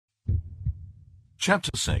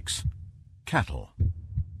Chapter 6. Cattle.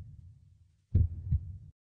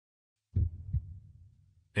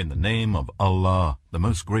 In the name of Allah, the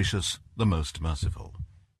most gracious, the most merciful.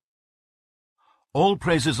 All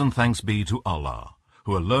praises and thanks be to Allah,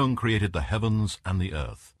 who alone created the heavens and the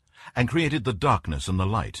earth, and created the darkness and the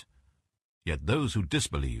light. Yet those who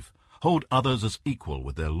disbelieve hold others as equal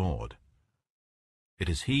with their Lord. It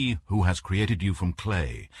is He who has created you from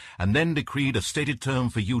clay, and then decreed a stated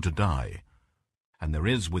term for you to die. And there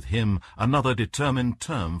is with Him another determined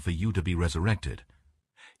term for you to be resurrected.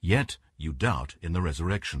 Yet you doubt in the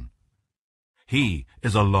resurrection. He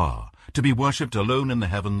is Allah, to be worshipped alone in the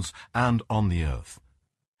heavens and on the earth.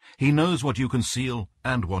 He knows what you conceal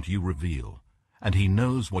and what you reveal, and He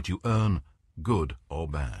knows what you earn, good or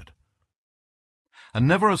bad. And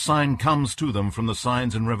never a sign comes to them from the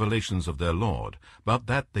signs and revelations of their Lord, but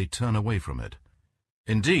that they turn away from it.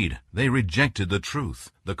 Indeed, they rejected the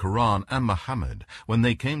truth, the Quran and Muhammad, when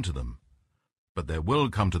they came to them. But there will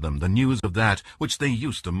come to them the news of that which they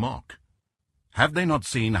used to mock. Have they not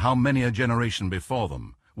seen how many a generation before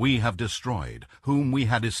them we have destroyed, whom we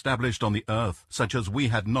had established on the earth, such as we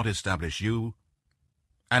had not established you?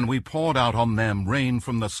 And we poured out on them rain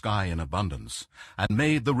from the sky in abundance, and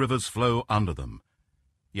made the rivers flow under them.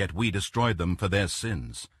 Yet we destroyed them for their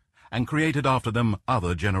sins, and created after them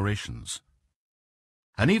other generations.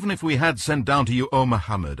 And even if we had sent down to you, O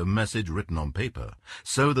Muhammad, a message written on paper,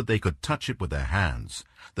 so that they could touch it with their hands,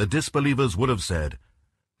 the disbelievers would have said,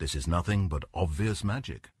 "This is nothing but obvious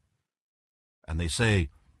magic." And they say,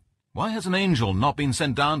 "Why has an angel not been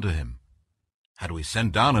sent down to him?" Had we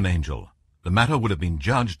sent down an angel, the matter would have been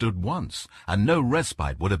judged at once, and no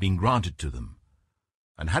respite would have been granted to them.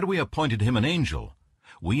 And had we appointed him an angel,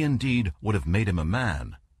 we indeed would have made him a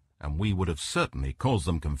man, and we would have certainly caused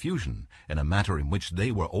them confusion in a matter in which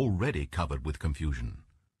they were already covered with confusion.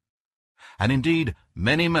 And indeed,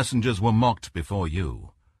 many messengers were mocked before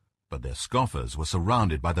you, but their scoffers were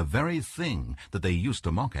surrounded by the very thing that they used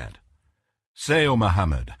to mock at. Say, O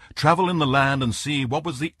Muhammad, travel in the land and see what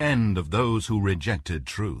was the end of those who rejected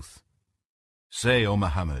truth. Say, O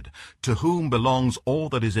Muhammad, to whom belongs all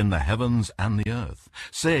that is in the heavens and the earth?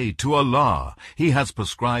 Say, to Allah, He has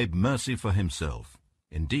prescribed mercy for Himself.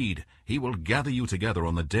 Indeed, He will gather you together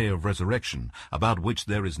on the day of resurrection, about which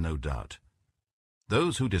there is no doubt.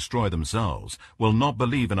 Those who destroy themselves will not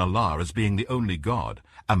believe in Allah as being the only God,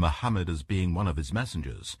 and Muhammad as being one of His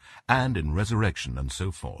messengers, and in resurrection and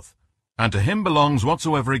so forth. And to Him belongs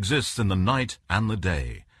whatsoever exists in the night and the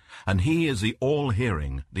day, and He is the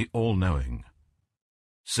all-hearing, the all-knowing.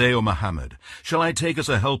 Say, O Muhammad, shall I take as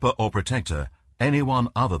a helper or protector anyone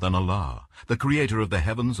other than Allah, the creator of the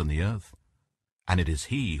heavens and the earth? And it is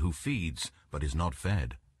He who feeds, but is not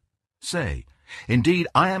fed. Say, indeed,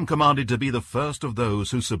 I am commanded to be the first of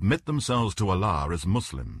those who submit themselves to Allah as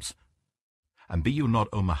Muslims. And be you not,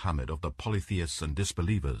 O Muhammad, of the polytheists and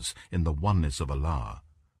disbelievers in the oneness of Allah.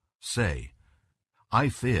 Say, I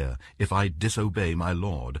fear, if I disobey my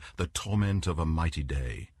Lord, the torment of a mighty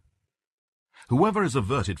day. Whoever is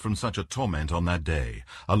averted from such a torment on that day,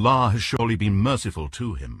 Allah has surely been merciful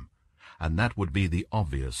to him, and that would be the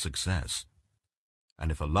obvious success. And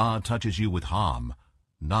if Allah touches you with harm,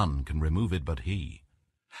 none can remove it but He.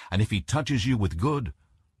 And if He touches you with good,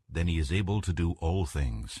 then He is able to do all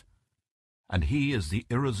things. And He is the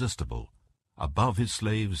irresistible, above His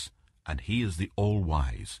slaves, and He is the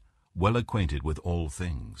all-wise, well acquainted with all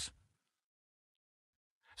things.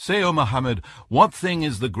 Say, O Muhammad, what thing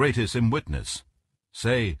is the greatest in witness?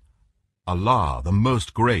 Say, Allah, the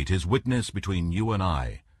most great, is witness between you and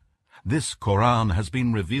I. This Quran has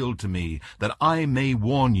been revealed to me that I may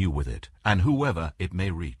warn you with it, and whoever it may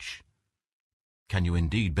reach. Can you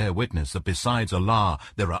indeed bear witness that besides Allah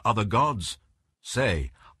there are other gods? Say,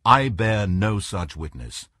 I bear no such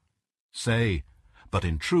witness. Say, but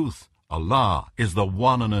in truth Allah is the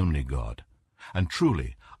one and only God, and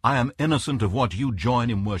truly I am innocent of what you join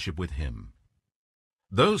in worship with Him.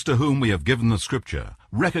 Those to whom we have given the scripture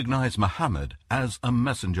recognize Muhammad as a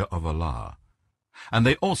messenger of Allah. And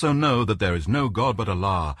they also know that there is no God but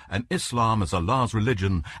Allah, and Islam as Allah's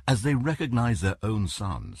religion, as they recognize their own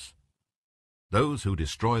sons. Those who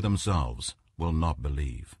destroy themselves will not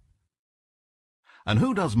believe. And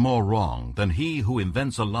who does more wrong than he who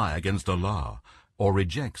invents a lie against Allah, or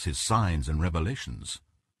rejects His signs and revelations?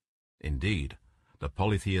 Indeed, the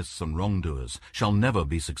polytheists and wrongdoers shall never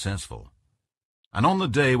be successful. And on the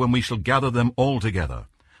day when we shall gather them all together,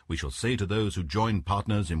 we shall say to those who join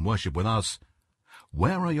partners in worship with us,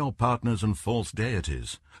 Where are your partners and false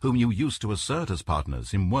deities, whom you used to assert as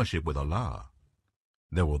partners in worship with Allah?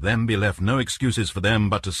 There will then be left no excuses for them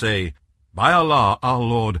but to say, By Allah, our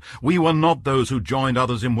Lord, we were not those who joined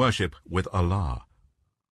others in worship with Allah.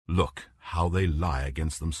 Look how they lie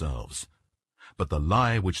against themselves. But the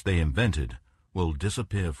lie which they invented will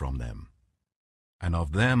disappear from them. And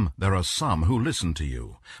of them there are some who listen to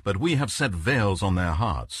you, but we have set veils on their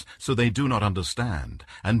hearts, so they do not understand,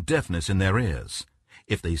 and deafness in their ears.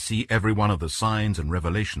 If they see every one of the signs and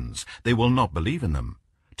revelations, they will not believe in them,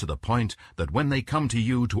 to the point that when they come to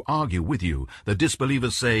you to argue with you, the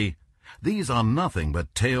disbelievers say, "These are nothing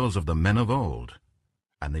but tales of the men of old."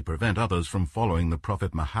 And they prevent others from following the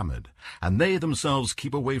Prophet Muhammad, and they themselves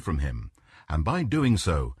keep away from him, and by doing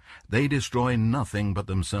so they destroy nothing but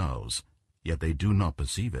themselves, yet they do not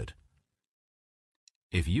perceive it.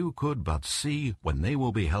 If you could but see when they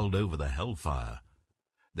will be held over the hellfire,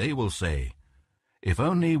 they will say, "If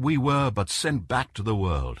only we were but sent back to the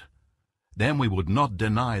world, then we would not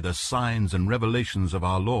deny the signs and revelations of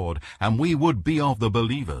our Lord, and we would be of the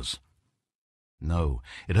believers." No,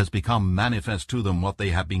 it has become manifest to them what they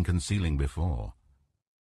have been concealing before.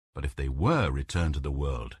 But if they were returned to the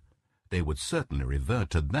world, they would certainly revert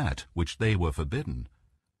to that which they were forbidden.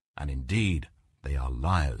 And indeed, they are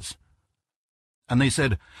liars. And they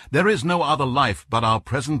said, "There is no other life but our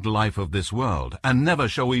present life of this world, and never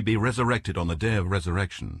shall we be resurrected on the day of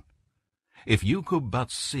resurrection." If you could but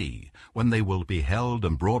see when they will be held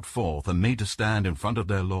and brought forth and made to stand in front of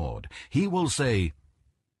their Lord, he will say,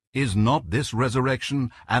 "Is not this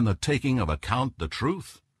resurrection and the taking of account the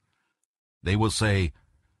truth?" They will say,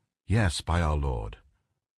 "Yes, by our Lord."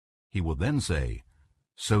 He will then say,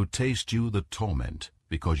 "So taste you the torment,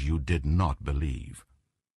 because you did not believe."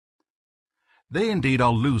 They indeed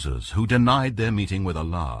are losers who denied their meeting with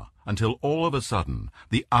Allah, until all of a sudden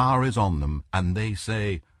the hour is on them, and they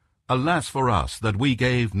say, "Alas for us that we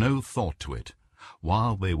gave no thought to it,"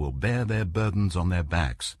 while they will bear their burdens on their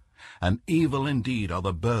backs, and evil indeed are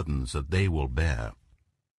the burdens that they will bear.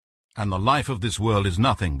 And the life of this world is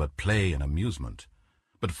nothing but play and amusement.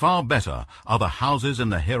 But far better are the houses in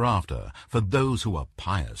the hereafter for those who are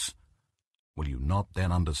pious. Will you not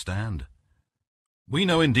then understand? We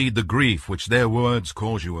know indeed the grief which their words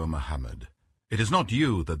cause you, O Muhammad. It is not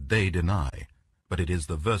you that they deny, but it is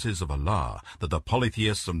the verses of Allah that the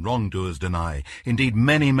polytheists and wrongdoers deny. Indeed,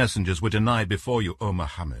 many messengers were denied before you, O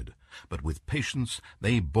Muhammad, but with patience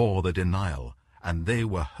they bore the denial, and they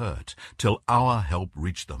were hurt till our help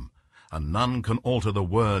reached them, and none can alter the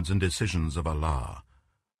words and decisions of Allah.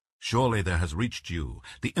 Surely there has reached you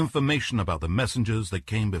the information about the messengers that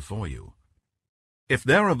came before you. If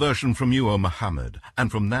their aversion from you, O Muhammad, and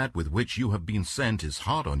from that with which you have been sent is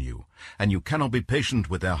hard on you, and you cannot be patient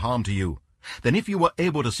with their harm to you, then if you were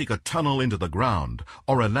able to seek a tunnel into the ground,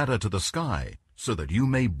 or a ladder to the sky, so that you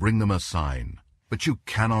may bring them a sign. But you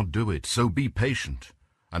cannot do it, so be patient.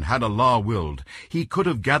 And had Allah willed, he could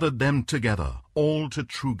have gathered them together, all to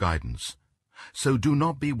true guidance. So do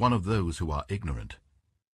not be one of those who are ignorant.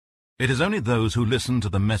 It is only those who listen to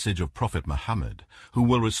the message of Prophet Muhammad who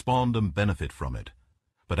will respond and benefit from it.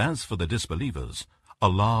 But as for the disbelievers,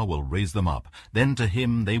 Allah will raise them up, then to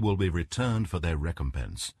him they will be returned for their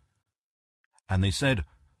recompense. And they said,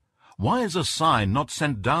 "Why is a sign not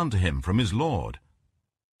sent down to him from his Lord?"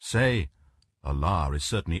 Say, Allah is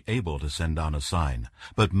certainly able to send down a sign,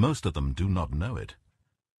 but most of them do not know it.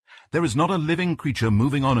 There is not a living creature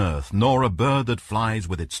moving on earth, nor a bird that flies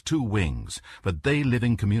with its 2 wings, but they live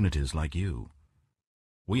in communities like you.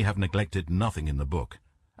 We have neglected nothing in the book,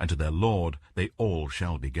 and to their Lord they all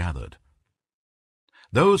shall be gathered.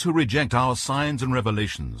 Those who reject our signs and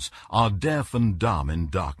revelations are deaf and dumb in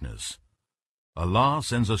darkness. Allah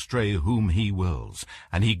sends astray whom he wills,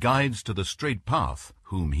 and he guides to the straight path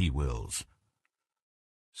whom he wills.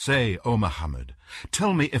 Say, O Muhammad,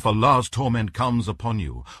 tell me, if Allah's torment comes upon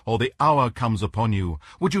you, or the hour comes upon you,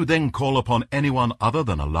 would you then call upon anyone other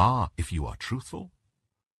than Allah, if you are truthful?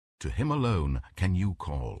 To him alone can you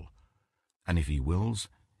call, and if he wills,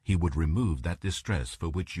 he would remove that distress for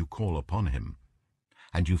which you call upon him,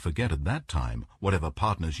 and you forget at that time whatever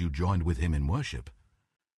partners you joined with him in worship.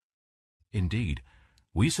 Indeed,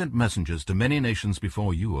 we sent messengers to many nations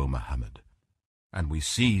before you, O Muhammad, and we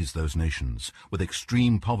seized those nations with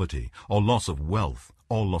extreme poverty, or loss of wealth,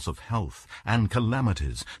 or loss of health, and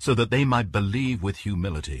calamities, so that they might believe with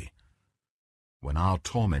humility. When our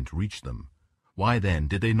torment reached them, why then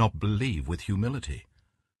did they not believe with humility?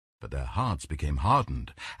 But their hearts became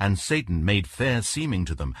hardened, and Satan made fair seeming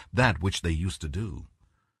to them that which they used to do.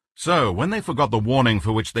 So, when they forgot the warning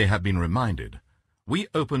for which they had been reminded, we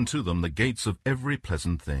opened to them the gates of every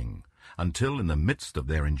pleasant thing, until in the midst of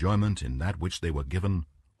their enjoyment in that which they were given,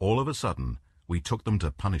 all of a sudden we took them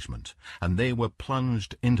to punishment, and they were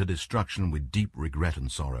plunged into destruction with deep regret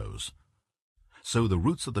and sorrows. So the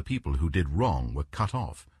roots of the people who did wrong were cut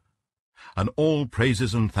off. And all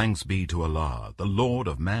praises and thanks be to Allah, the Lord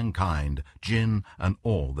of mankind, jinn, and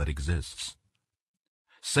all that exists.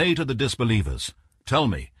 Say to the disbelievers, tell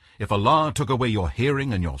me, if Allah took away your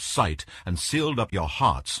hearing and your sight and sealed up your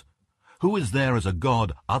hearts, who is there as a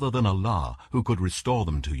God other than Allah who could restore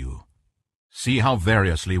them to you? See how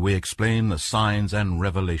variously we explain the signs and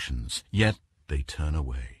revelations, yet they turn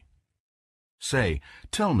away. Say,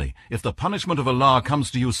 tell me, if the punishment of Allah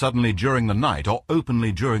comes to you suddenly during the night or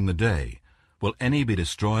openly during the day, will any be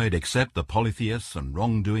destroyed except the polytheists and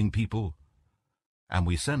wrongdoing people? And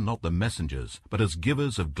we send not the messengers, but as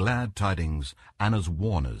givers of glad tidings and as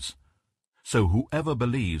warners. So whoever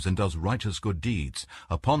believes and does righteous good deeds,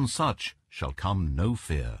 upon such shall come no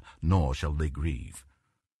fear, nor shall they grieve.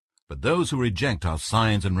 But those who reject our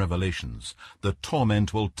signs and revelations, the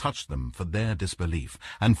torment will touch them for their disbelief,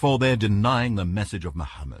 and for their denying the message of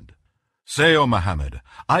Muhammad. Say, O Muhammad,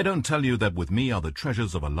 I don't tell you that with me are the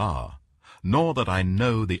treasures of Allah, nor that I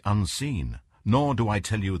know the unseen, nor do I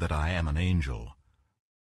tell you that I am an angel.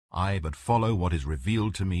 I but follow what is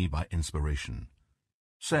revealed to me by inspiration.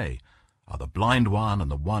 Say, are the blind one and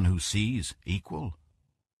the one who sees equal?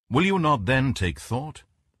 Will you not then take thought?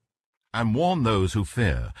 And warn those who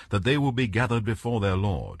fear that they will be gathered before their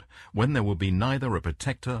Lord, when there will be neither a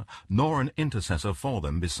protector nor an intercessor for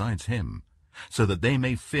them besides him, so that they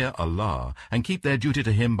may fear Allah and keep their duty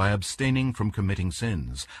to him by abstaining from committing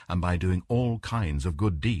sins and by doing all kinds of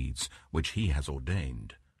good deeds which he has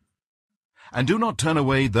ordained. And do not turn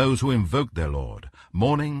away those who invoke their Lord,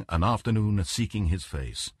 morning and afternoon seeking his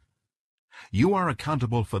face. You are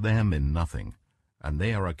accountable for them in nothing, and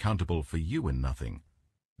they are accountable for you in nothing,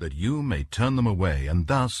 that you may turn them away and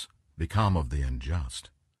thus become of the unjust.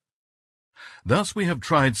 Thus we have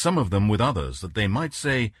tried some of them with others, that they might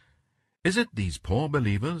say, is it these poor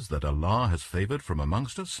believers that Allah has favored from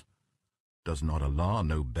amongst us? Does not Allah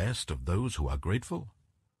know best of those who are grateful?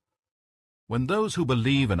 When those who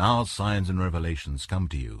believe in our signs and revelations come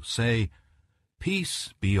to you, say,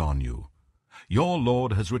 peace be on you. Your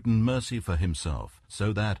Lord has written mercy for himself,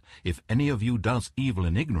 so that, if any of you does evil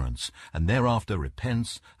in ignorance, and thereafter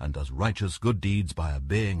repents and does righteous good deeds by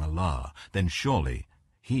obeying Allah, then surely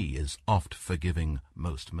he is oft forgiving,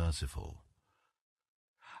 most merciful.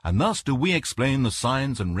 And thus do we explain the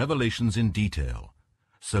signs and revelations in detail,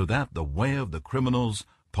 so that the way of the criminals,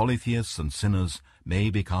 polytheists, and sinners may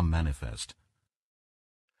become manifest.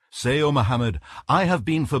 Say, O Muhammad, I have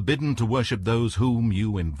been forbidden to worship those whom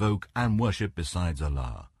you invoke and worship besides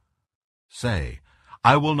Allah. Say,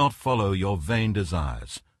 I will not follow your vain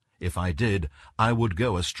desires. If I did, I would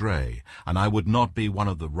go astray, and I would not be one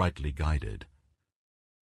of the rightly guided.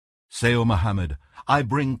 Say, O Muhammad, I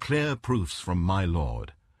bring clear proofs from my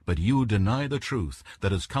Lord, but you deny the truth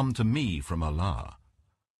that has come to me from Allah.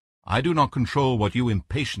 I do not control what you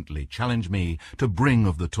impatiently challenge me to bring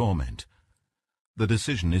of the torment. The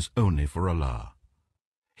decision is only for Allah.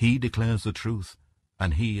 He declares the truth,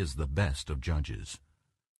 and he is the best of judges.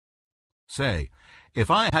 Say,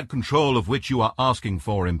 if I had control of which you are asking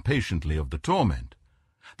for impatiently of the torment,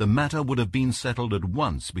 the matter would have been settled at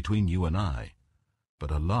once between you and I.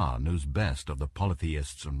 But Allah knows best of the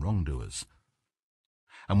polytheists and wrongdoers.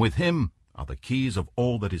 And with him are the keys of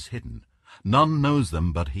all that is hidden. None knows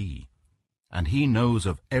them but he. And he knows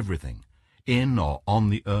of everything, in or on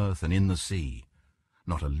the earth and in the sea.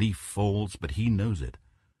 Not a leaf falls, but he knows it.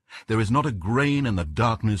 There is not a grain in the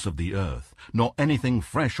darkness of the earth, nor anything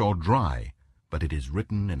fresh or dry, but it is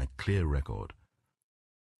written in a clear record.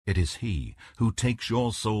 It is he who takes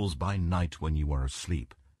your souls by night when you are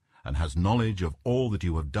asleep, and has knowledge of all that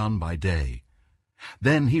you have done by day.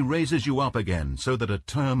 Then he raises you up again, so that a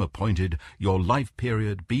term appointed, your life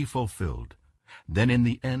period, be fulfilled. Then in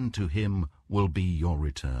the end to him will be your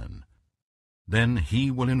return. Then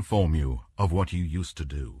he will inform you of what you used to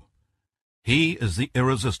do. He is the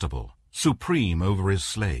irresistible, supreme over his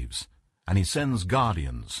slaves, and he sends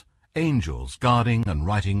guardians, angels guarding and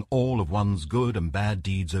writing all of one's good and bad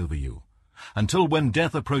deeds over you, until when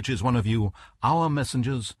death approaches one of you, our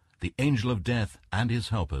messengers, the angel of death and his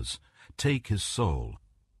helpers, take his soul,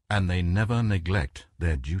 and they never neglect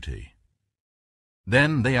their duty.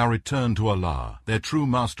 Then they are returned to Allah, their true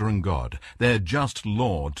Master and God, their just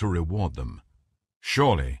Lord, to reward them.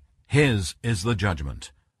 Surely his is the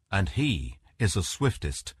judgment, and he is the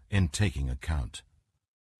swiftest in taking account.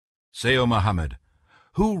 Say, O Muhammad,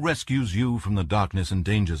 who rescues you from the darkness and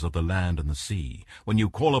dangers of the land and the sea, when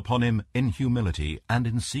you call upon him in humility and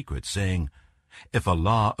in secret, saying, if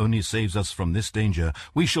Allah only saves us from this danger,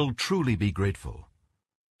 we shall truly be grateful.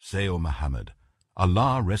 Say, O Muhammad,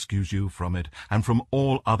 Allah rescues you from it and from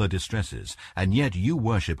all other distresses, and yet you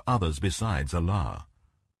worship others besides Allah.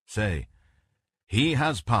 Say, He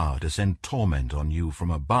has power to send torment on you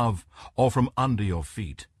from above or from under your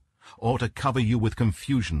feet, or to cover you with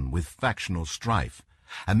confusion, with factional strife,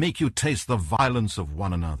 and make you taste the violence of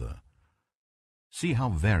one another. See how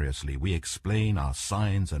variously we explain our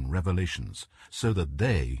signs and revelations, so that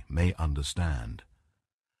they may understand.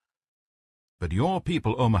 But your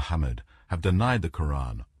people, O Muhammad, have denied the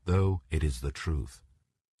Quran, though it is the truth.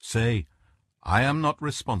 Say, I am not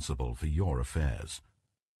responsible for your affairs.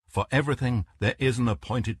 For everything there is an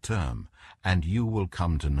appointed term, and you will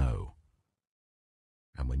come to know.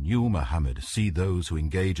 And when you, Muhammad, see those who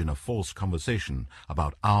engage in a false conversation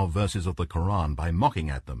about our verses of the Quran by mocking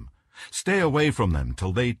at them, stay away from them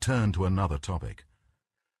till they turn to another topic.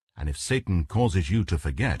 And if Satan causes you to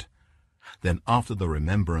forget, then after the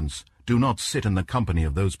remembrance, do not sit in the company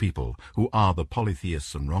of those people who are the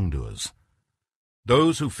polytheists and wrongdoers.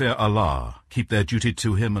 Those who fear Allah, keep their duty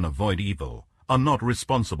to Him and avoid evil, are not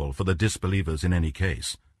responsible for the disbelievers in any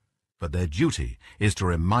case, but their duty is to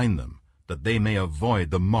remind them that they may avoid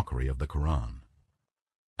the mockery of the Quran.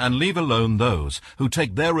 And leave alone those who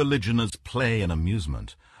take their religion as play and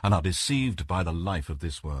amusement, and are deceived by the life of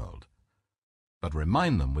this world. But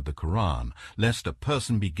remind them with the Quran, lest a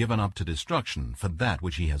person be given up to destruction for that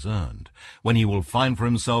which he has earned, when he will find for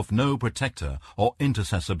himself no protector or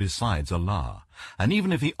intercessor besides Allah, and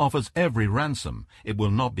even if he offers every ransom, it will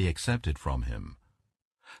not be accepted from him.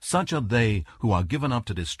 Such are they who are given up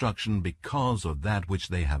to destruction because of that which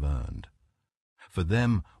they have earned. For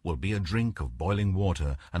them will be a drink of boiling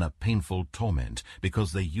water and a painful torment,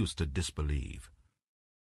 because they used to disbelieve.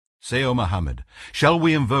 Say, O Muhammad, shall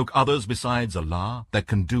we invoke others besides Allah that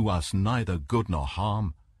can do us neither good nor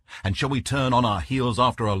harm? And shall we turn on our heels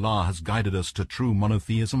after Allah has guided us to true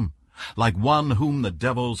monotheism, like one whom the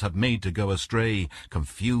devils have made to go astray,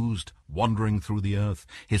 confused, wandering through the earth,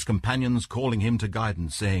 his companions calling him to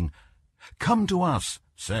guidance, saying, Come to us.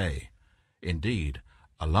 Say, Indeed,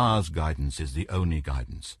 Allah's guidance is the only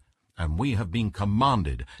guidance, and we have been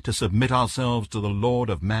commanded to submit ourselves to the Lord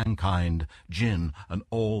of mankind, jinn, and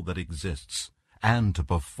all that exists, and to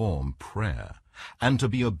perform prayer, and to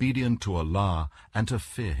be obedient to Allah, and to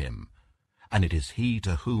fear Him, and it is He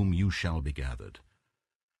to whom you shall be gathered.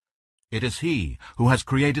 It is He who has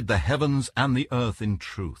created the heavens and the earth in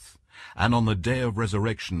truth, and on the day of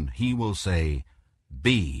resurrection He will say,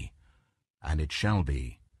 Be, and it shall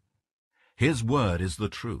be. His word is the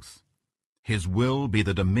truth. His will be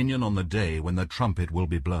the dominion on the day when the trumpet will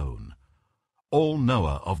be blown.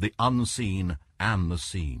 All-knower of the unseen and the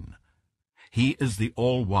seen. He is the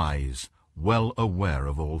all-wise, well aware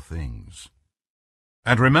of all things.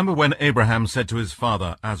 And remember when Abraham said to his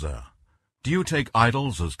father Azar, Do you take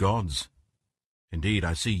idols as gods? Indeed,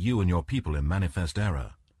 I see you and your people in manifest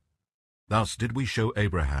error. Thus did we show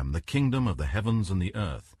Abraham the kingdom of the heavens and the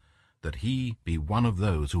earth, that he be one of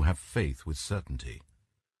those who have faith with certainty.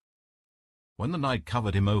 When the night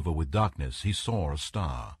covered him over with darkness, he saw a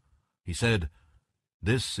star. He said,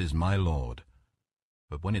 This is my Lord.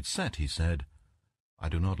 But when it set, he said, I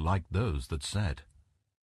do not like those that set.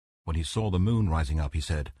 When he saw the moon rising up, he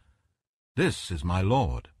said, This is my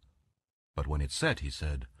Lord. But when it set, he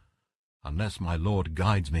said, Unless my Lord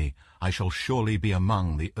guides me, I shall surely be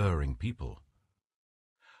among the erring people.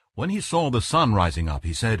 When he saw the sun rising up,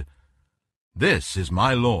 he said, This is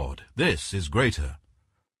my Lord, this is greater.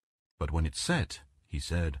 But when it set, he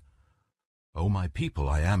said, O my people,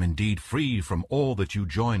 I am indeed free from all that you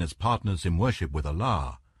join as partners in worship with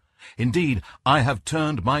Allah. Indeed, I have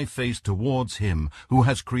turned my face towards Him who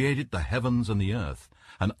has created the heavens and the earth,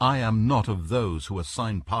 and I am not of those who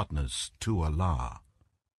assign partners to Allah.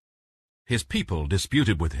 His people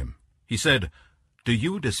disputed with him. He said, Do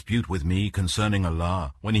you dispute with me concerning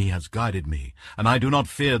Allah when He has guided me, and I do not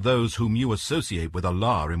fear those whom you associate with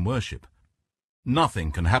Allah in worship?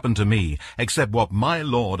 Nothing can happen to me except what my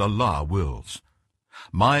Lord Allah wills.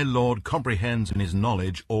 My Lord comprehends in His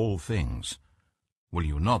knowledge all things. Will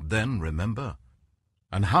you not then remember?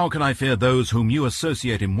 And how can I fear those whom you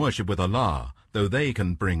associate in worship with Allah, though they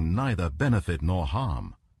can bring neither benefit nor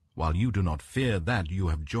harm, while you do not fear that you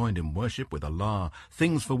have joined in worship with Allah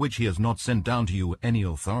things for which He has not sent down to you any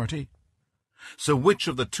authority? So which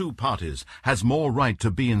of the two parties has more right to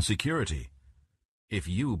be in security? If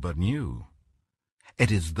you but knew. It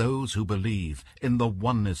is those who believe in the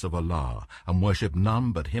oneness of Allah and worship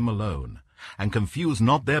none but Him alone, and confuse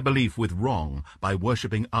not their belief with wrong by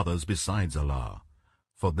worshipping others besides Allah.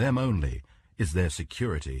 For them only is their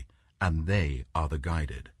security, and they are the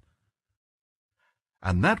guided.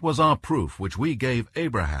 And that was our proof which we gave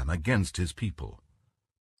Abraham against his people.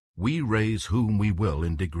 We raise whom we will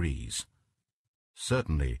in degrees.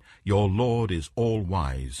 Certainly your Lord is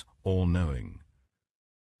all-wise, all-knowing.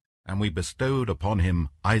 And we bestowed upon him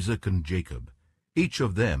Isaac and Jacob. Each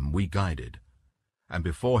of them we guided. And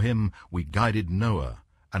before him we guided Noah,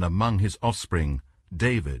 and among his offspring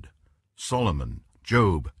David, Solomon,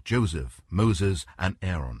 Job, Joseph, Moses, and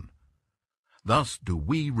Aaron. Thus do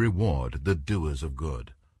we reward the doers of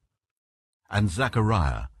good. And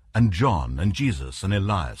Zechariah, and John, and Jesus, and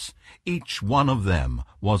Elias, each one of them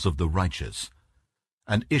was of the righteous.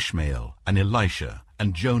 And Ishmael, and Elisha,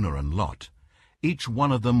 and Jonah, and Lot, each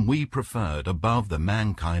one of them we preferred above the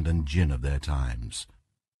mankind and jinn of their times.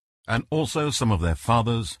 And also some of their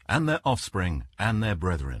fathers, and their offspring, and their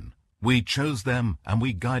brethren. We chose them, and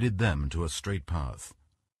we guided them to a straight path.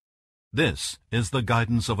 This is the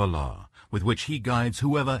guidance of Allah, with which he guides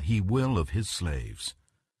whoever he will of his slaves.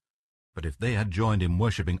 But if they had joined in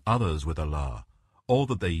worshipping others with Allah, all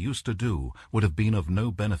that they used to do would have been of no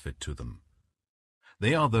benefit to them.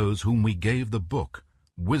 They are those whom we gave the book,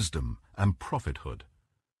 wisdom, and prophethood.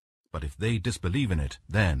 But if they disbelieve in it,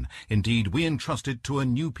 then, indeed, we entrusted to a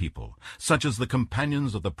new people, such as the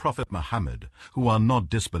companions of the Prophet Muhammad, who are not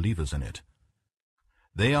disbelievers in it.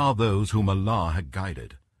 They are those whom Allah had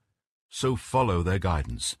guided. So follow their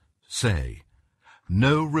guidance. Say,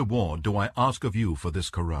 no reward do I ask of you for this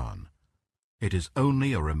Quran. It is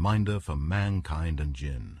only a reminder for mankind and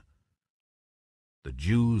jinn. The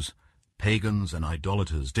Jews, pagans, and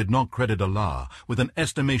idolaters did not credit Allah with an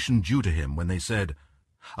estimation due to him when they said,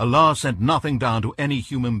 Allah sent nothing down to any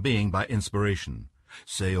human being by inspiration.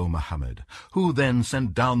 Say, O Muhammad, who then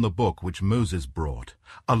sent down the book which Moses brought,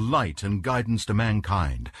 a light and guidance to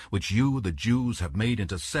mankind, which you, the Jews, have made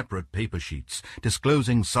into separate paper sheets,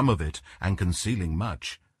 disclosing some of it and concealing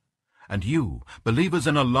much? And you, believers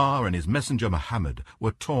in Allah and his messenger Muhammad,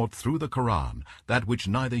 were taught through the Quran that which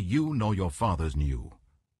neither you nor your fathers knew.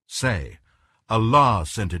 Say, Allah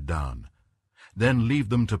sent it down. Then leave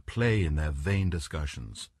them to play in their vain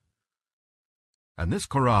discussions. And this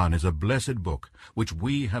Quran is a blessed book which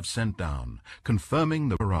we have sent down, confirming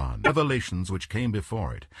the Quran, revelations which came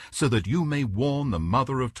before it, so that you may warn the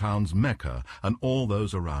mother of towns Mecca and all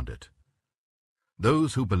those around it.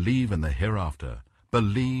 Those who believe in the hereafter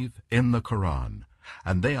believe in the Quran,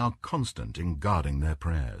 and they are constant in guarding their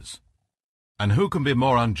prayers. And who can be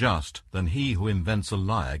more unjust than he who invents a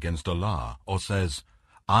lie against Allah, or says,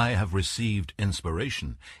 I have received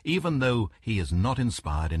inspiration, even though he is not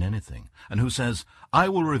inspired in anything, and who says, I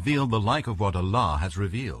will reveal the like of what Allah has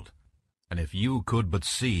revealed. And if you could but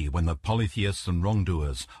see when the polytheists and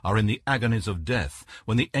wrongdoers are in the agonies of death,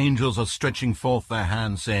 when the angels are stretching forth their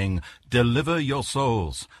hands, saying, Deliver your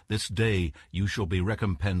souls, this day you shall be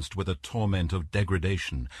recompensed with a torment of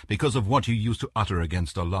degradation, because of what you used to utter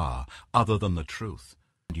against Allah, other than the truth,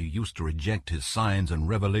 and you used to reject his signs and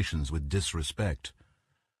revelations with disrespect.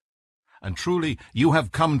 And truly you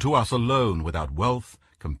have come to us alone, without wealth,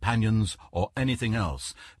 companions, or anything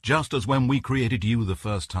else, just as when we created you the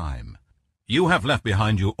first time. You have left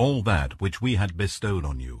behind you all that which we had bestowed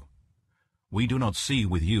on you. We do not see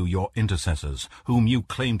with you your intercessors, whom you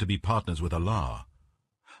claim to be partners with Allah.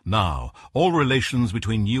 Now, all relations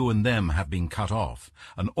between you and them have been cut off,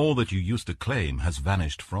 and all that you used to claim has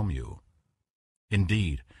vanished from you.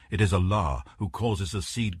 Indeed, it is Allah who causes the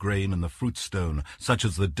seed grain and the fruit stone, such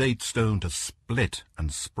as the date stone, to split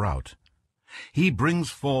and sprout. He brings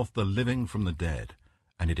forth the living from the dead,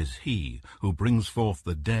 and it is he who brings forth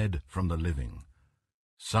the dead from the living.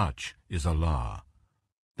 Such is Allah.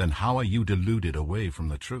 Then how are you deluded away from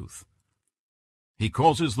the truth? He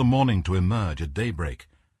causes the morning to emerge at daybreak.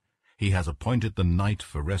 He has appointed the night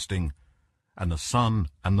for resting, and the sun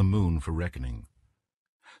and the moon for reckoning.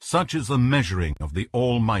 Such is the measuring of the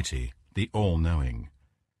Almighty, the All-Knowing.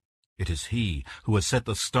 It is he who has set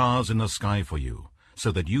the stars in the sky for you,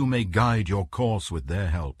 so that you may guide your course with their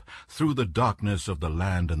help through the darkness of the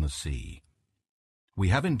land and the sea. We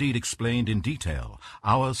have indeed explained in detail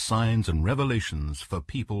our signs and revelations for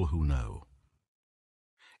people who know.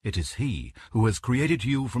 It is he who has created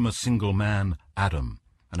you from a single man, Adam,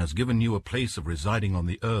 and has given you a place of residing on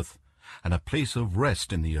the earth, and a place of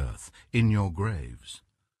rest in the earth, in your graves.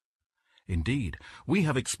 Indeed, we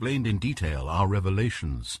have explained in detail our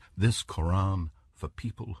revelations, this Quran, for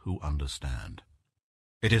people who understand.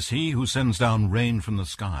 It is he who sends down rain from the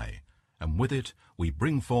sky, and with it we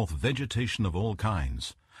bring forth vegetation of all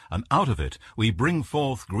kinds, and out of it we bring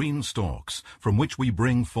forth green stalks, from which we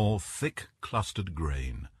bring forth thick clustered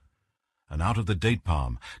grain. And out of the date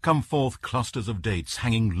palm come forth clusters of dates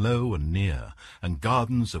hanging low and near, and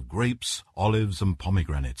gardens of grapes, olives, and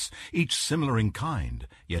pomegranates, each similar in kind,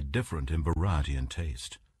 yet different in variety and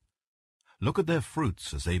taste. Look at their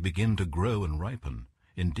fruits as they begin to grow and ripen.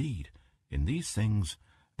 Indeed, in these things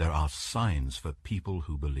there are signs for people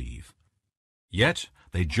who believe. Yet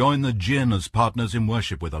they join the jinn as partners in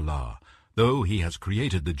worship with Allah, though He has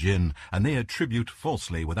created the jinn, and they attribute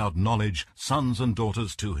falsely without knowledge sons and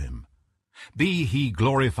daughters to Him. Be He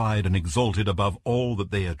glorified and exalted above all that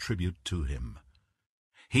they attribute to Him.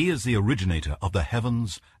 He is the originator of the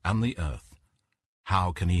heavens and the earth.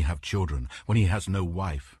 How can He have children when He has no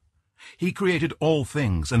wife? He created all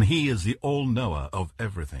things, and He is the all-knower of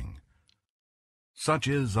everything. Such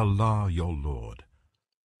is Allah your Lord.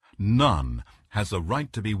 None has the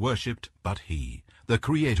right to be worshipped but He, the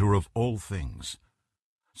Creator of all things.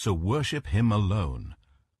 So worship Him alone,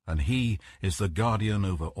 and He is the guardian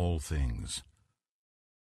over all things.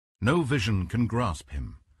 No vision can grasp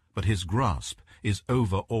Him, but His grasp is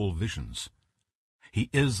over all visions. He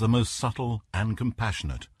is the most subtle and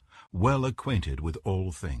compassionate, well acquainted with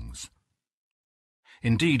all things.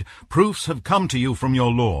 Indeed, proofs have come to you from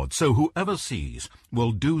your Lord, so whoever sees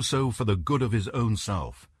will do so for the good of his own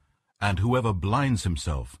self, and whoever blinds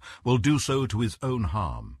himself will do so to his own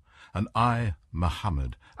harm, and I,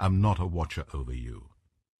 Muhammad, am not a watcher over you.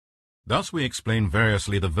 Thus we explain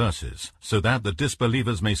variously the verses, so that the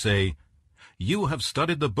disbelievers may say, You have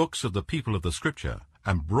studied the books of the people of the Scripture,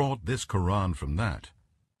 and brought this Quran from that,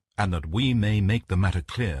 and that we may make the matter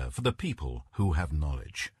clear for the people who have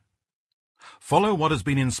knowledge. Follow what has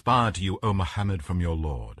been inspired to you, O Muhammad, from your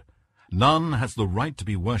Lord. None has the right to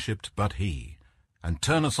be worshipped but He, and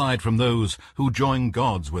turn aside from those who join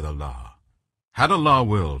gods with Allah. Had Allah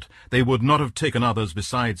willed, they would not have taken others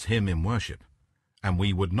besides Him in worship, and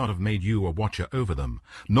we would not have made you a watcher over them,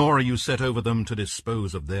 nor are you set over them to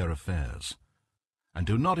dispose of their affairs. And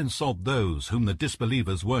do not insult those whom the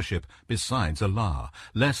disbelievers worship besides Allah,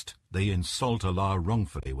 lest they insult Allah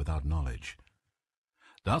wrongfully without knowledge.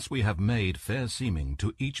 Thus we have made fair seeming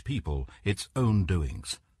to each people its own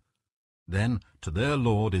doings. Then to their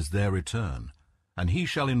Lord is their return, and He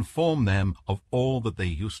shall inform them of all that they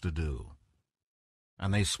used to do.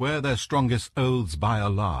 And they swear their strongest oaths by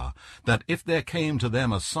Allah, that if there came to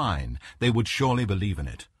them a sign, they would surely believe in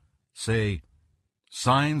it. Say,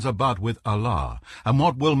 Signs are but with Allah, and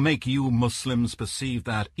what will make you Muslims perceive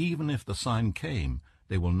that, even if the sign came,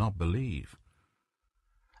 they will not believe?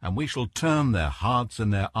 And we shall turn their hearts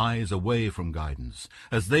and their eyes away from guidance,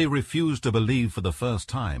 as they refuse to believe for the first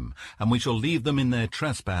time, and we shall leave them in their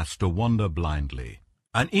trespass to wander blindly.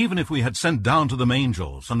 And even if we had sent down to them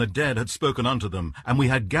angels, and the dead had spoken unto them, and we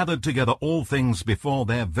had gathered together all things before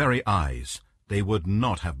their very eyes, they would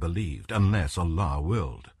not have believed, unless Allah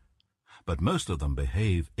willed. But most of them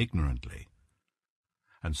behave ignorantly.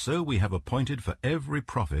 And so we have appointed for every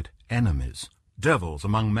prophet enemies, devils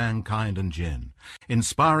among mankind and jinn,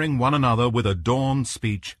 inspiring one another with adorned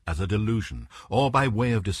speech as a delusion, or by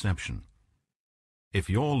way of deception. If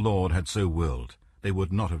your Lord had so willed, they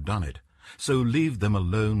would not have done it, so leave them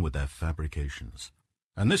alone with their fabrications.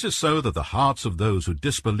 And this is so that the hearts of those who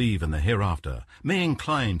disbelieve in the hereafter may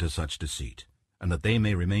incline to such deceit, and that they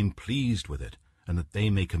may remain pleased with it, and that they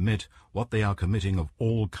may commit what they are committing of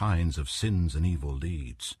all kinds of sins and evil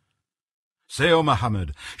deeds. Say, O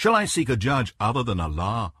Muhammad, shall I seek a judge other than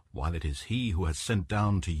Allah, while it is He who has sent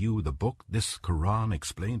down to you the book, this Quran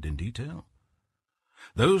explained in detail?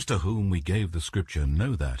 Those to whom we gave the Scripture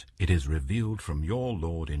know that it is revealed from your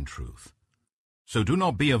Lord in truth. So do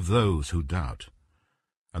not be of those who doubt.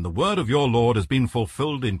 And the word of your Lord has been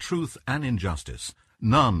fulfilled in truth and in justice.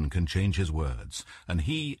 None can change His words, and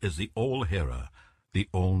He is the all-hearer, the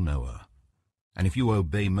all-knower. And if you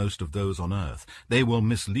obey most of those on earth, they will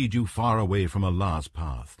mislead you far away from Allah's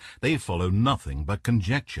path. They follow nothing but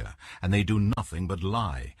conjecture, and they do nothing but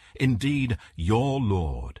lie. Indeed, your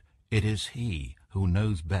Lord, it is He who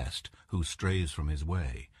knows best who strays from His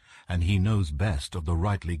way, and He knows best of the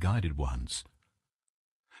rightly guided ones.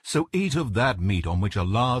 So eat of that meat on which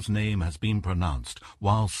Allah's name has been pronounced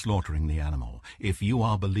while slaughtering the animal, if you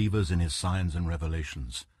are believers in His signs and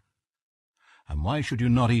revelations. And why should you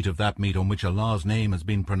not eat of that meat on which Allah's name has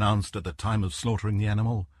been pronounced at the time of slaughtering the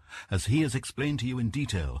animal? As He has explained to you in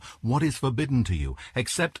detail what is forbidden to you,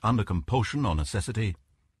 except under compulsion or necessity.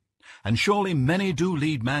 And surely many do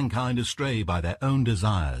lead mankind astray by their own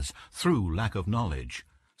desires, through lack of knowledge.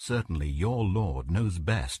 Certainly your Lord knows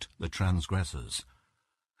best the transgressors.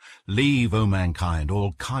 Leave, O mankind,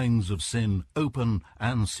 all kinds of sin, open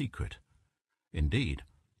and secret. Indeed,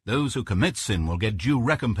 those who commit sin will get due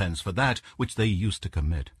recompense for that which they used to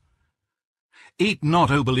commit. Eat not,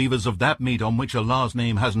 O believers, of that meat on which Allah's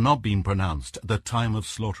name has not been pronounced at the time of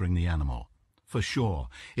slaughtering the animal. For sure,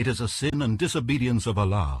 it is a sin and disobedience of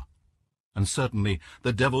Allah. And certainly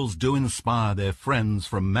the devils do inspire their friends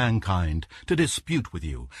from mankind to dispute with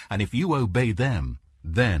you, and if you obey them,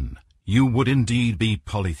 then you would indeed be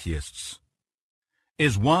polytheists.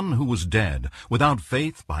 Is one who was dead without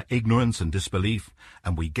faith by ignorance and disbelief,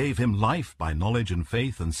 and we gave him life by knowledge and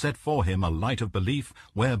faith, and set for him a light of belief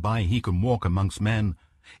whereby he can walk amongst men,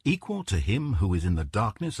 equal to him who is in the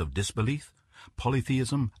darkness of disbelief,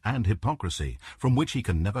 polytheism, and hypocrisy, from which he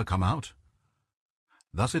can never come out?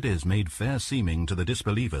 Thus it is made fair seeming to the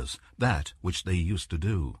disbelievers that which they used to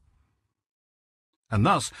do. And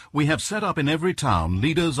thus we have set up in every town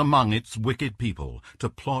leaders among its wicked people to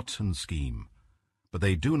plot and scheme. But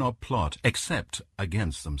they do not plot except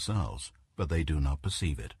against themselves, but they do not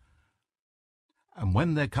perceive it. And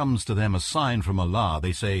when there comes to them a sign from Allah,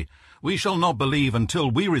 they say, "We shall not believe until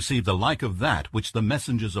we receive the like of that which the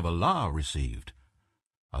messengers of Allah received."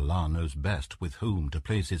 Allah knows best with whom to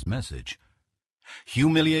place his message.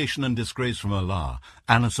 Humiliation and disgrace from Allah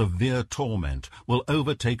and a severe torment will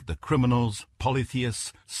overtake the criminals,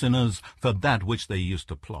 polytheists, sinners, for that which they used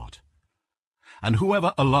to plot. And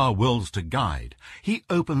whoever Allah wills to guide, he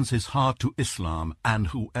opens his heart to Islam, and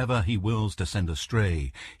whoever he wills to send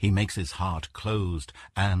astray, he makes his heart closed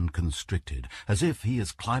and constricted, as if he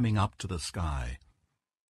is climbing up to the sky.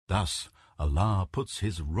 Thus Allah puts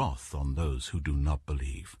his wrath on those who do not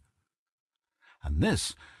believe. And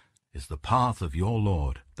this is the path of your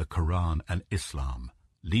Lord, the Quran and Islam,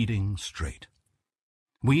 leading straight.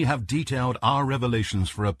 We have detailed our revelations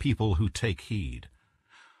for a people who take heed.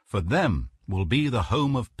 For them will be the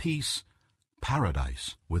home of peace,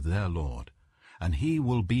 paradise with their Lord, and he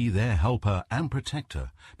will be their helper and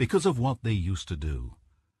protector because of what they used to do.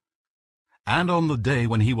 And on the day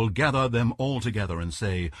when he will gather them all together and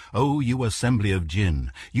say, "O you assembly of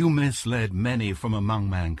jinn, you misled many from among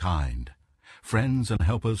mankind," friends and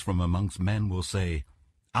helpers from amongst men will say,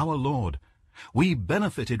 "Our Lord, we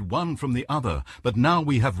benefited one from the other, but now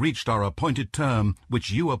we have reached our appointed term, which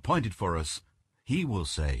you appointed for us." He will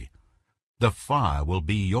say, "The fire will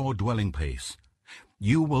be your dwelling place.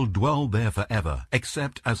 You will dwell there forever,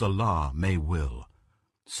 except as Allah may will.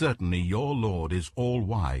 Certainly your Lord is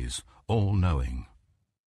all-wise, all-knowing."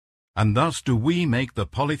 And thus do we make the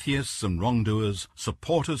polytheists and wrongdoers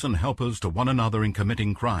supporters and helpers to one another in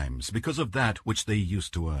committing crimes, because of that which they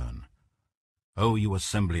used to earn. O you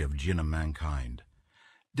assembly of jinn and mankind,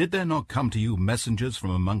 did there not come to you messengers from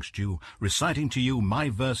amongst you, reciting to you my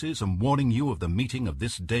verses and warning you of the meeting of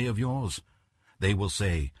this day of yours? They will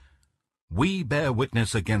say, "We bear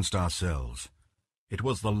witness against ourselves. It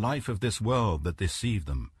was the life of this world that deceived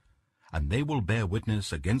them," and they will bear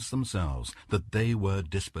witness against themselves that they were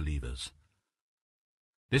disbelievers.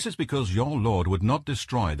 This is because your Lord would not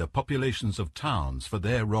destroy the populations of towns for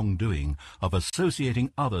their wrongdoing of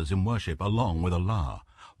associating others in worship along with Allah,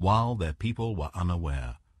 while their people were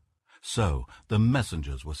unaware. So the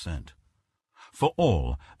messengers were sent. For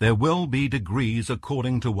all there will be degrees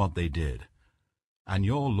according to what they did, and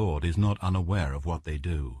your Lord is not unaware of what they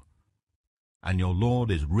do. And your Lord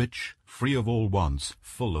is rich, free of all wants,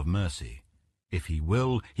 full of mercy. If he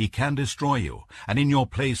will, he can destroy you, and in your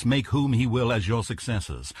place make whom he will as your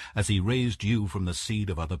successors, as he raised you from the seed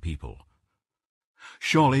of other people.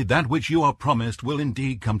 Surely that which you are promised will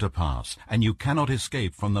indeed come to pass, and you cannot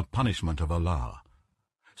escape from the punishment of Allah.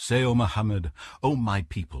 Say, O Muhammad, O my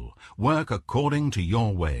people, work according to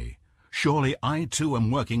your way. Surely I too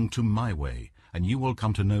am working to my way, and you will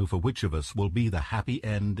come to know for which of us will be the happy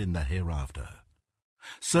end in the hereafter.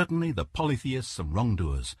 Certainly the polytheists and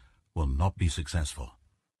wrongdoers will not be successful.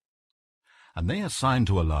 And they assign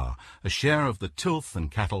to Allah a share of the tilth and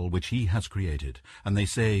cattle which he has created, and they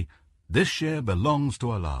say, "This share belongs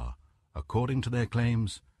to Allah," according to their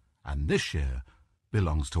claims, and this share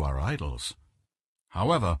belongs to our idols.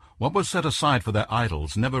 However, what was set aside for their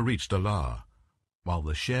idols never reached Allah, while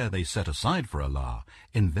the share they set aside for Allah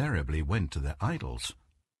invariably went to their idols.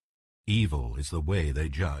 Evil is the way they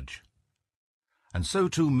judge. And so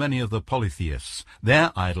too many of the polytheists,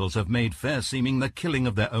 their idols have made fair seeming the killing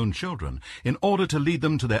of their own children, in order to lead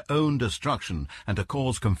them to their own destruction and to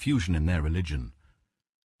cause confusion in their religion.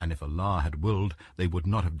 And if Allah had willed, they would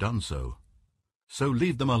not have done so. So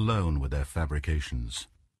leave them alone with their fabrications.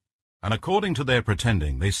 And according to their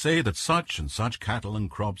pretending, they say that such and such cattle and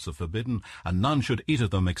crops are forbidden, and none should eat of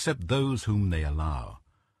them except those whom they allow.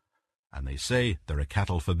 And they say there are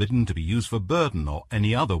cattle forbidden to be used for burden or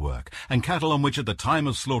any other work, and cattle on which at the time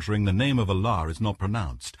of slaughtering the name of Allah is not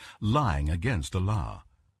pronounced, lying against Allah.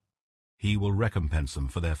 He will recompense them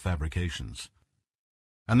for their fabrications.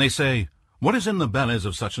 And they say, what is in the bellies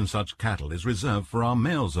of such and such cattle is reserved for our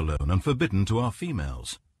males alone, and forbidden to our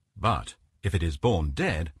females. But If it is born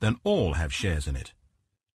dead, then all have shares in it.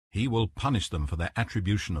 He will punish them for their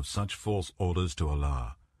attribution of such false orders to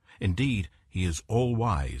Allah. Indeed, He is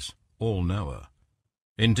all-wise, all-knower.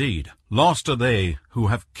 Indeed, lost are they who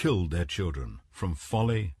have killed their children, from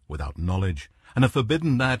folly, without knowledge, and have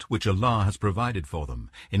forbidden that which Allah has provided for them,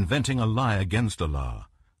 inventing a lie against Allah.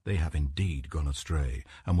 They have indeed gone astray,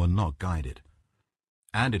 and were not guided.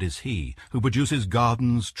 And it is He who produces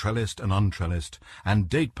gardens, trellised and untrellised, and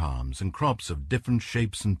date palms and crops of different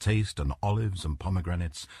shapes and taste, and olives and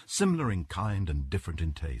pomegranates, similar in kind and different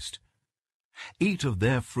in taste. Eat of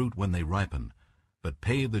their fruit when they ripen, but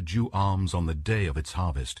pay the due alms on the day of its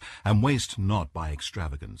harvest, and waste not by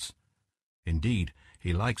extravagance. Indeed,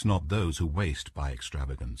 He likes not those who waste by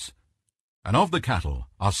extravagance. And of the cattle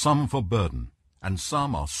are some for burden, and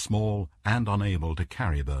some are small and unable to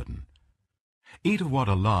carry burden. Eat of what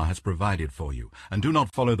Allah has provided for you, and do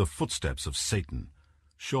not follow the footsteps of Satan.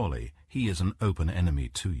 Surely he is an open enemy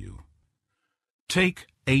to you. Take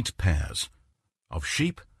 8 pairs. Of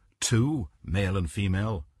sheep, 2, male and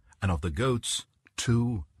female, and of the goats,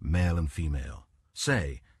 2, male and female.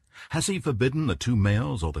 Say, has He forbidden the 2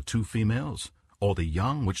 males or the 2 females, or the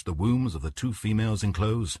young which the wombs of the 2 females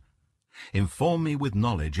enclose? Inform me with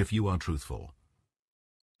knowledge if you are truthful.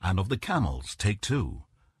 And of the camels take 2,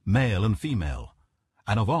 male and female,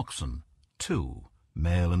 and of oxen 2,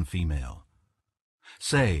 male and female.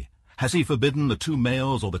 Say, has He forbidden the 2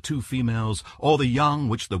 males or the 2 females, or the young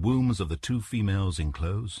which the wombs of the 2 females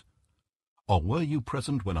enclose? Or were you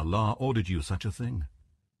present when Allah ordered you such a thing?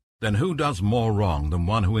 Then who does more wrong than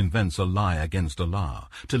one who invents a lie against Allah,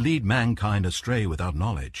 to lead mankind astray without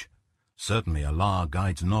knowledge? Certainly Allah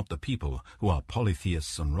guides not the people who are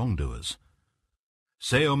polytheists and wrongdoers.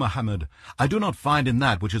 Say, O Muhammad, I do not find in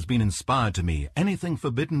that which has been inspired to me anything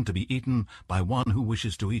forbidden to be eaten by one who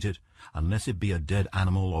wishes to eat it, unless it be a dead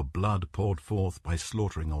animal or blood poured forth by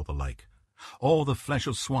slaughtering or the like, or the flesh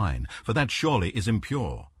of swine, for that surely is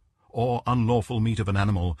impure, or unlawful meat of an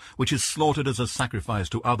animal which is slaughtered as a sacrifice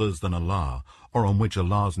to others than Allah, or on which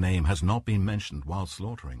Allah's name has not been mentioned while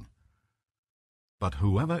slaughtering. But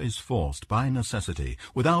whoever is forced by necessity,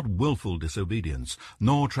 without willful disobedience,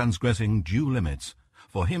 nor transgressing due limits,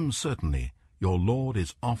 for him certainly your Lord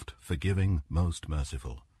is oft forgiving, most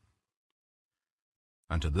merciful.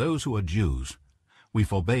 And to those who are Jews, we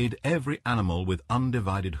forbade every animal with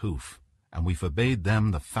undivided hoof, and we forbade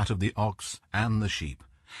them the fat of the ox and the sheep,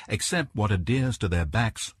 except what adheres to their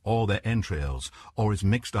backs or their entrails, or is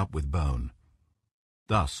mixed up with bone.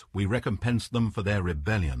 Thus we recompensed them for their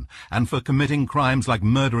rebellion, and for committing crimes like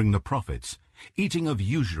murdering the prophets, eating of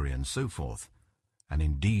usury, and so forth. And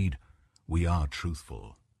indeed, we are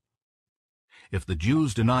truthful. If the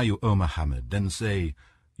Jews deny you, O Muhammad, then say,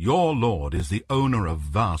 Your Lord is the owner of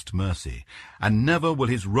vast mercy, and never will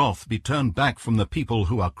His wrath be turned back from the people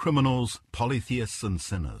who are criminals, polytheists, and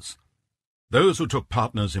sinners. Those who took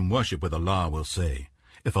partners in worship with Allah will say,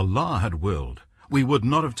 If Allah had willed, we would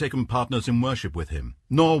not have taken partners in worship with Him,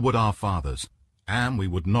 nor would our fathers, and we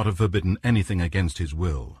would not have forbidden anything against His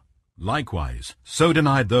will. Likewise, so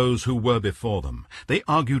denied those who were before them. They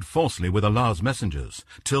argued falsely with Allah's messengers,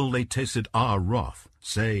 till they tasted our wrath.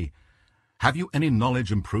 Say, Have you any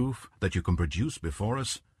knowledge and proof that you can produce before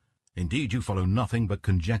us? Indeed, you follow nothing but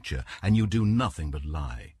conjecture, and you do nothing but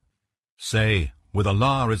lie. Say, With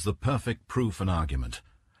Allah is the perfect proof and argument.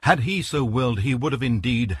 Had He so willed, He would have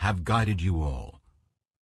indeed have guided you all.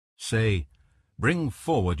 Say, Bring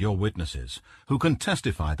forward your witnesses, who can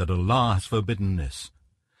testify that Allah has forbidden this.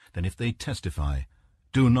 Then if they testify,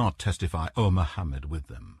 do not testify, O Muhammad, with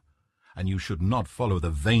them. And you should not follow the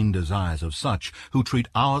vain desires of such who treat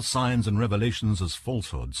our signs and revelations as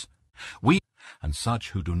falsehoods. And such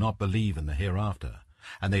who do not believe in the hereafter,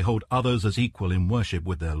 and they hold others as equal in worship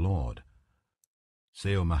with their Lord.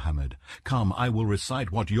 Say, O Muhammad, Come, I will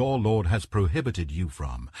recite what your Lord has prohibited you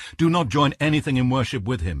from. Do not join anything in worship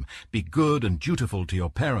with Him. Be good and dutiful to your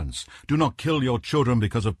parents. Do not kill your children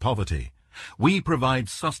because of poverty. We provide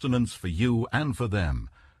sustenance for you and for them.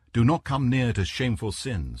 Do not come near to shameful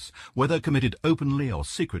sins, whether committed openly or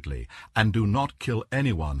secretly, and do not kill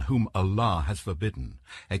anyone whom Allah has forbidden,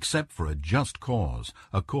 except for a just cause,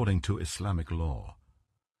 according to Islamic law.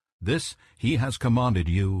 This He has commanded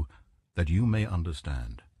you, that you may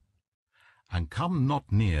understand. And come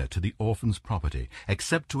not near to the orphan's property,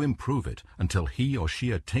 except to improve it, until he or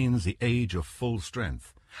she attains the age of full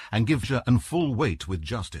strength, and gives her and full weight with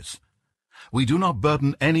justice. We do not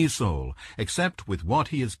burden any soul, except with what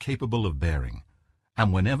he is capable of bearing.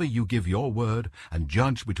 And whenever you give your word, and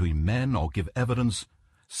judge between men or give evidence,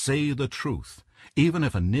 say the truth, even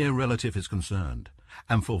if a near relative is concerned,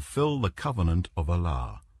 and fulfill the covenant of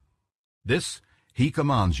Allah. This he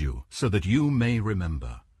commands you, so that you may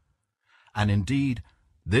remember. And indeed,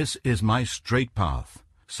 this is my straight path,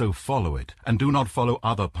 so follow it, and do not follow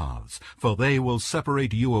other paths, for they will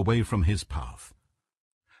separate you away from his path.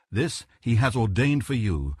 This he has ordained for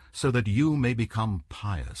you, so that you may become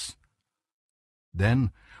pious.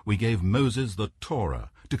 Then we gave Moses the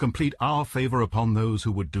Torah to complete our favor upon those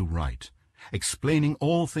who would do right, explaining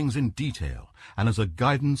all things in detail, and as a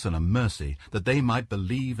guidance and a mercy, that they might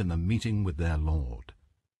believe in the meeting with their Lord.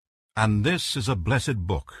 And this is a blessed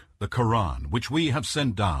book, the Quran, which we have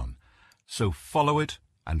sent down. So follow it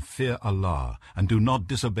and fear Allah, and do not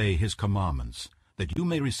disobey his commandments, that you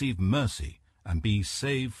may receive mercy and be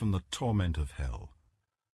saved from the torment of hell.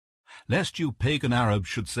 Lest you pagan Arabs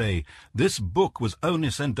should say, this book was only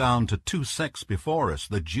sent down to two sects before us,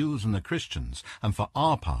 the Jews and the Christians, and for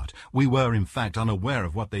our part we were in fact unaware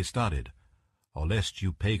of what they studied. Or lest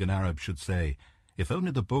you pagan Arabs should say, if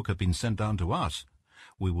only the book had been sent down to us,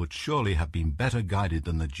 we would surely have been better guided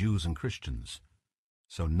than the Jews and Christians.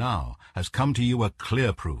 So now has come to you a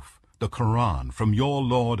clear proof, the Quran, from your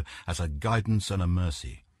Lord as a guidance and a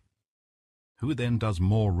mercy. Who then does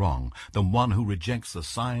more wrong than one who rejects the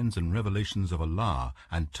signs and revelations of Allah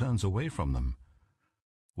and turns away from them?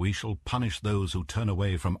 We shall punish those who turn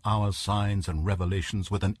away from our signs and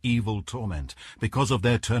revelations with an evil torment because of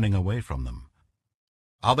their turning away from them.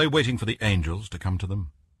 Are they waiting for the angels to come to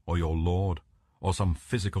them, or your Lord, or some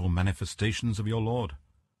physical manifestations of your Lord?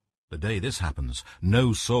 The day this happens,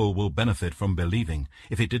 no soul will benefit from believing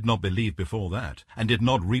if it did not believe before that, and did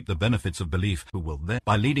not reap the benefits of belief, who will then,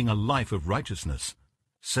 by leading a life of righteousness,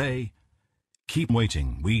 say, keep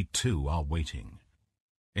waiting, we too are waiting.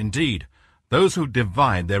 Indeed, those who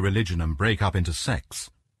divide their religion and break up into sects,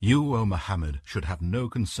 you, O Muhammad, should have no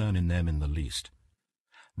concern in them in the least.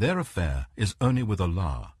 Their affair is only with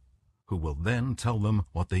Allah, who will then tell them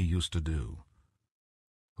what they used to do.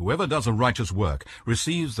 Whoever does a righteous work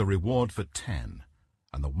receives the reward for 10,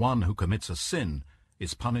 and the one who commits a sin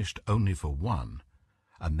is punished only for 1,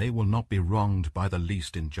 and they will not be wronged by the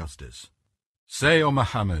least injustice. Say, O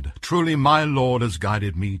Muhammad, truly my Lord has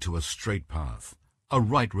guided me to a straight path, a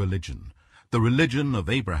right religion, the religion of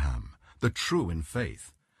Abraham, the true in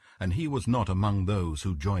faith, and he was not among those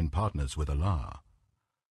who joined partners with Allah.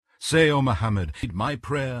 Say, O Muhammad, my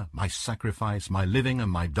prayer, my sacrifice, my living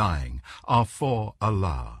and my dying are for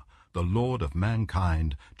Allah, the Lord of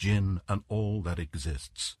mankind, jinn, and all that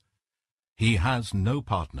exists. He has no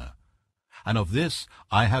partner, and of this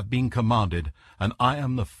I have been commanded, and I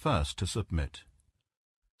am the first to submit.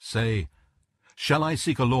 Say, shall I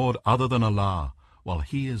seek a Lord other than Allah, while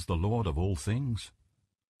He is the Lord of all things?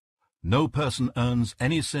 No person earns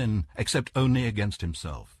any sin except only against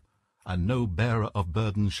himself, and no bearer of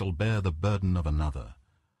burden shall bear the burden of another.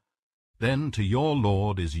 Then to your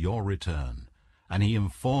Lord is your return, and he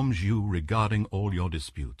informs you regarding all your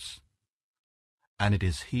disputes. And it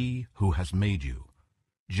is he who has made you,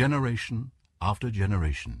 generation after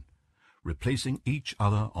generation, replacing each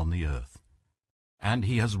other on the earth. And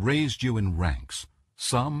he has raised you in ranks,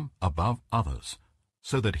 some above others,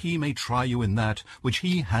 so that he may try you in that which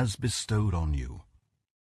he has bestowed on you.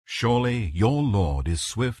 Surely your Lord is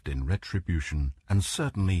swift in retribution, and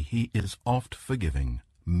certainly he is oft forgiving,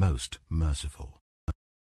 most merciful.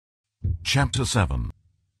 Chapter 7.